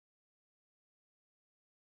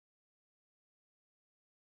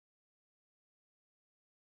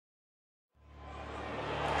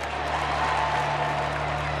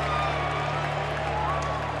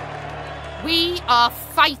We are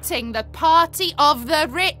fighting the party of the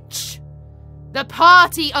rich, the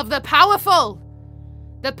party of the powerful,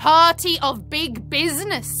 the party of big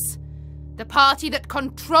business, the party that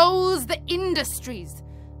controls the industries,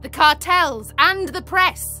 the cartels and the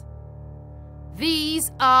press.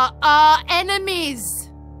 These are our enemies.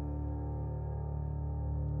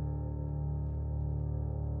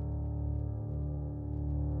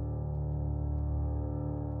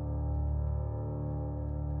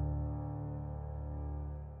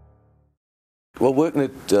 Well, working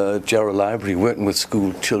at Jarrow Library, working with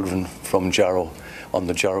school children from Jarrow on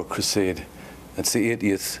the Jarrow Crusade. It's the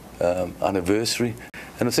 80th anniversary,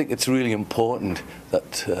 and I think it's really important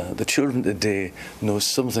that the children today know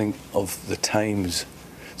something of the times,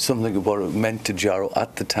 something of what it meant to Jarrow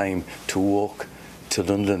at the time to walk to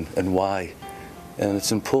London and why. And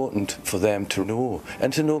it's important for them to know,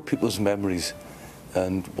 and to know people's memories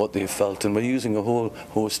and what they felt. And we're using a whole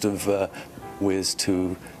host of ways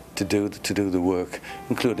to do the work,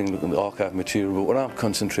 including the archive material. But what I'm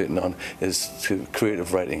concentrating on is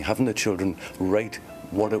creative writing, having the children write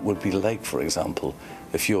what it would be like, for example,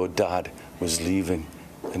 if your dad was leaving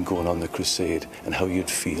and going on the crusade, and how you'd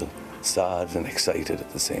feel, sad and excited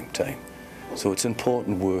at the same time. So it's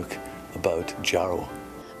important work about Jarrow.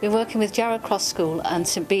 We're working with Jarrow Cross School and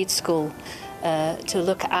St Bede's School to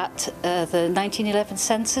look at the 1911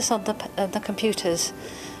 census on the computers,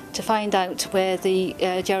 to find out where the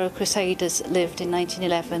Jarrow Crusaders lived in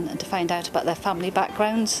 1911 and to find out about their family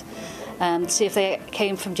backgrounds, see if they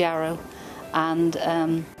came from Jarrow, and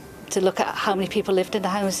to look at how many people lived in the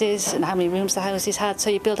houses and how many rooms the houses had, so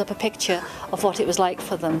you build up a picture of what it was like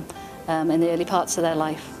for them in the early parts of their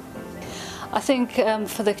life. I think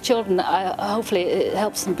for the children, hopefully it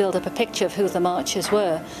helps them build up a picture of who the marchers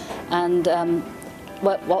were and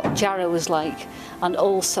what Jarrow was like. And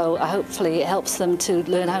also, hopefully, it helps them to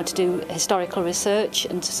learn how to do historical research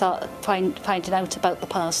and to start finding out about the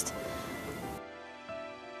past.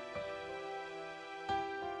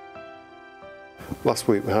 Last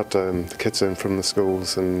week we had the kids in from the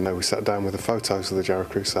schools, and we sat down with the photos of the Jarrow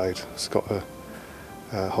Crusade. It's got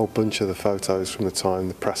a whole bunch of the photos from the time,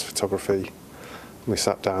 the press photography. We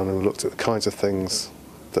sat down and we looked at the kinds of things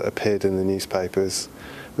that appeared in the newspapers.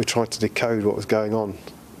 We tried to decode what was going on.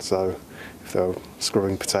 So if they were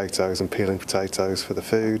screwing potatoes and peeling potatoes for the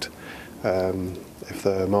food, if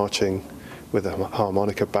they're marching with a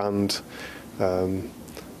harmonica band,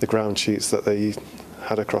 the ground sheets that they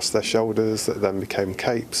had across their shoulders that then became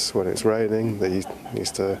capes when it's raining, they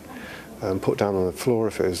used to put down on the floor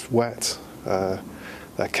if it was wet,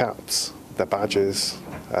 their caps, their badges,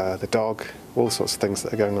 the dog, all sorts of things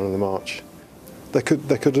that are going on in the march. They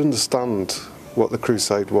could understand what the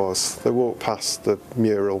crusade was. They walked past the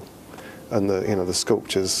mural and the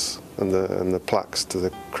sculptures and the plaques to the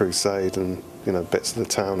crusade, and bits of the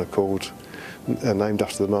town are named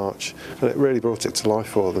after the march, and it really brought it to life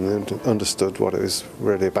for them. They understood what it was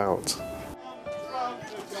really about.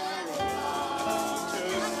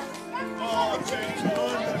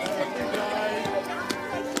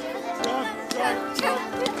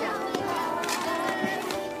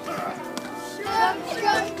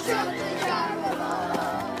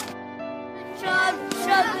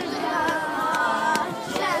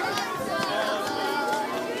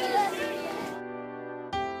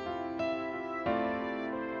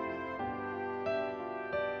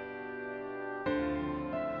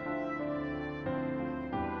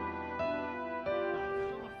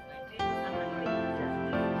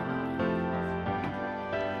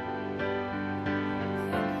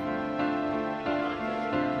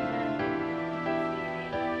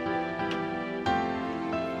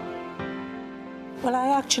 Well,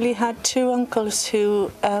 I actually had two uncles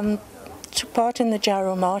who took part in the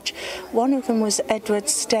Jarrow March. One of them was Edward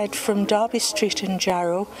Stead from Derby Street in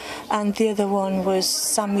Jarrow, and the other one was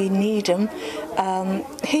Sammy Needham.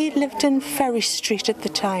 He lived in Ferry Street at the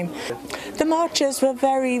time. The marchers were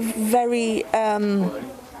very, well,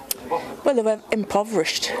 they were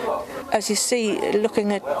impoverished. As you see,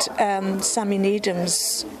 looking at Sammy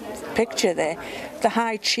Needham's picture there, the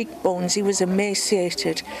high cheekbones, he was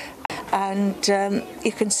emaciated. And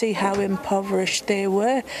you can see how impoverished they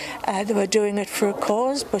were. They were doing it for a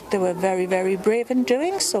cause, but they were very, very brave in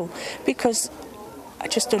doing so, because I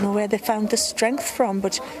just don't know where they found the strength from,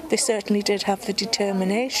 but they certainly did have the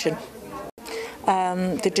determination.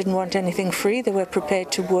 They didn't want anything free. They were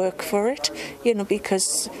prepared to work for it,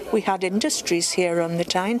 because we had industries here on the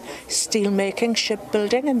Tyne, steel making,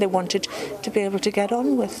 shipbuilding, and they wanted to be able to get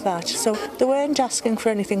on with that. So they weren't asking for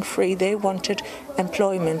anything free. They wanted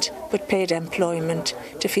employment, but paid employment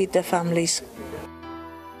to feed their families.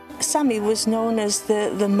 Sammy was known as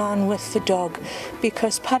the man with the dog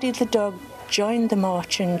because Paddy the dog joined the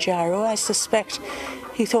march in Jarrow. I suspect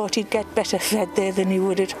he thought he'd get better fed there than he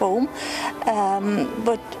would at home.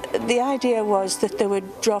 But the idea was that they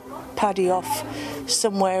would drop Paddy off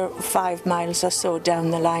somewhere 5 miles or so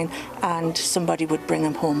down the line and somebody would bring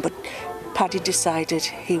him home. But Paddy decided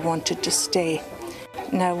he wanted to stay.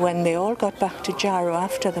 Now, when they all got back to Jarrow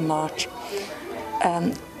after the march,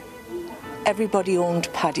 everybody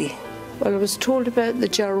owned Paddy. Well, I was told about the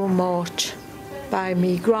Jarrow March by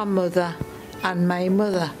my grandmother and my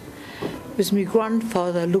mother. It was my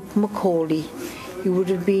grandfather, Luke Macaulay. He would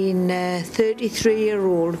have been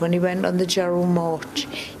 33-year-old when he went on the Jarrow March.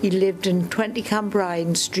 He lived in 20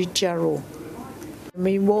 Cambrian Street, Jarrow. I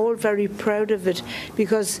mean, we're all very proud of it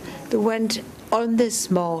because they went on this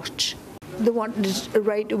march. They wanted a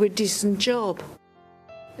right to a decent job.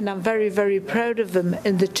 And I'm very, very proud of them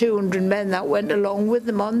and the 200 men that went along with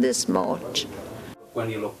them on this march. When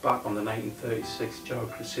you look back on the 1936 Jarrow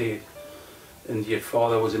Crusade, and your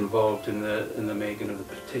father was involved in the making of the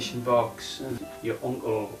petition box, and your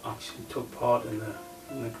uncle actually took part in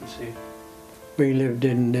the crusade. We lived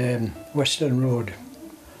in Western Road.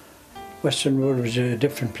 Western Road was a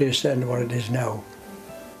different place then than what it is now.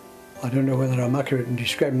 I don't know whether I'm accurate in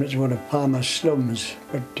describing it as one of Palmer's slums,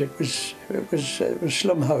 but it was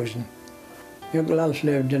slum housing. My Uncle Alf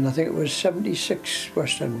lived in, I think it was 76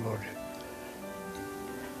 Western Road.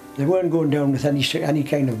 They weren't going down with any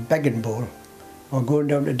kind of begging bowl, or going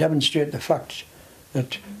down to demonstrate the fact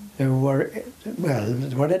that they were, well,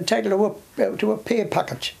 they were entitled to a pay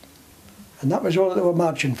packet, and that was all they were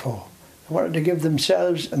marching for. They wanted to give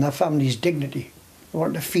themselves and their families dignity. They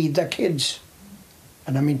wanted to feed their kids.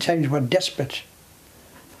 And I mean, times were desperate.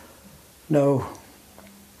 Now,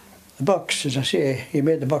 the box, as I say, he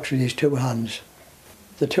made the box with his 2 hands.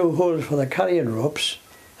 The 2 holes for the carrying ropes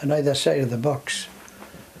on either side of the box.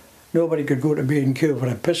 Nobody could go to B&Q for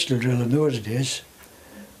a pistol drill in those days.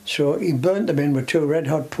 So he burnt them in with 2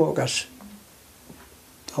 red-hot pokers.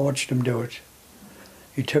 I watched him do it.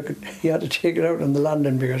 He had to take it out on the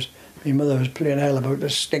landing because my mother was playing hell about the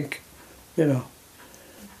stink, you know.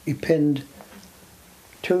 He pinned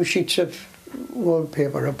 2 sheets of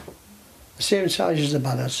wallpaper up, the same size as the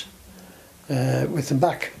banners, with the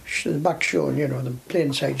back shown, you know, the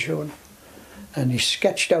plain side shown. And he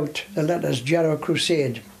sketched out the letters Jarrow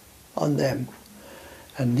Crusade on them.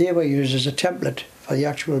 And they were used as a template for the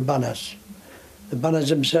actual banners. The banners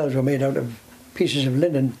themselves were made out of pieces of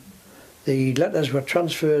linen. The letters were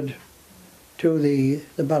transferred to the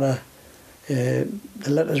banner. The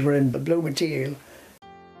letters were in blue material.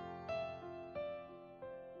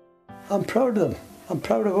 I'm proud of them. I'm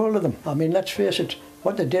proud of all of them. I mean, let's face it,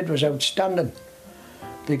 what they did was outstanding.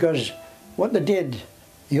 Because what they did,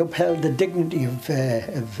 they upheld the dignity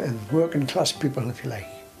of working class people, if you like.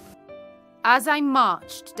 As I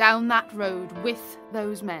marched down that road with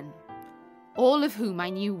those men, all of whom I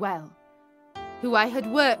knew well, who I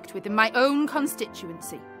had worked with in my own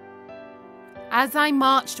constituency, as I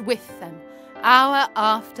marched with them, hour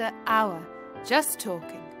after hour, just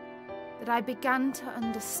talking, that I began to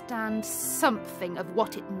understand something of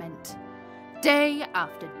what it meant. Day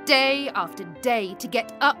after day after day to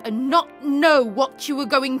get up and not know what you were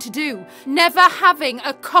going to do, never having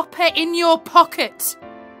a copper in your pocket.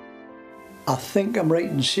 I think I'm right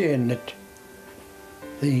in saying that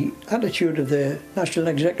the attitude of the National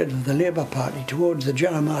Executive of the Labour Party towards the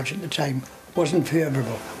Jarrow March at the time wasn't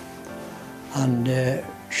favourable. And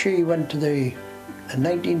she went to the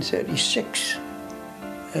 1936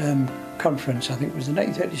 conference, I think it was the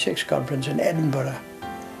 1936 conference in Edinburgh,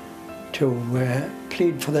 to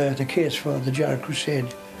plead for the case for the Jarrow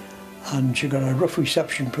Crusade, and she got a rough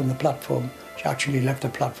reception from the platform. She actually left the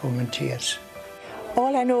platform in tears.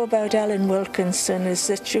 All I know about Ellen Wilkinson is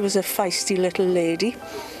that she was a feisty little lady,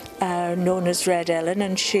 known as Red Ellen,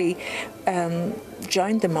 and she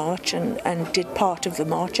joined the march and did part of the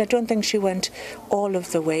march. I don't think she went all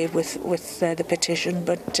of the way with the petition,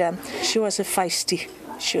 but she was a feisty.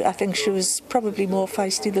 I think she was probably more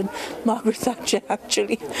feisty than Margaret Thatcher,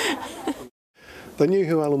 actually. They knew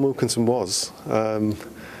who Ellen Wilkinson was, and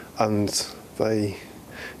they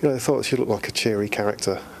thought she looked like a cheery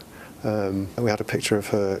character. We had a picture of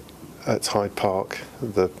her at Hyde Park,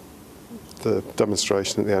 the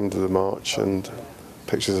demonstration at the end of the march, and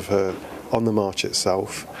pictures of her on the march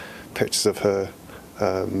itself, pictures of her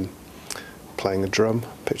playing a drum,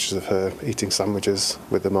 pictures of her eating sandwiches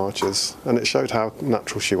with the marchers, and it showed how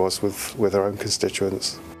natural she was with her own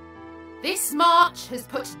constituents. This march has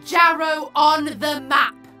put Jarrow on the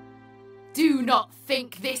map. Do not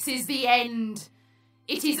think this is the end.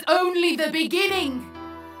 It is only the beginning.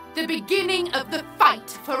 the beginning of the fight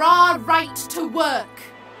for our right to work.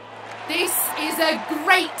 This is a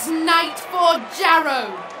great night for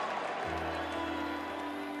Jarrow.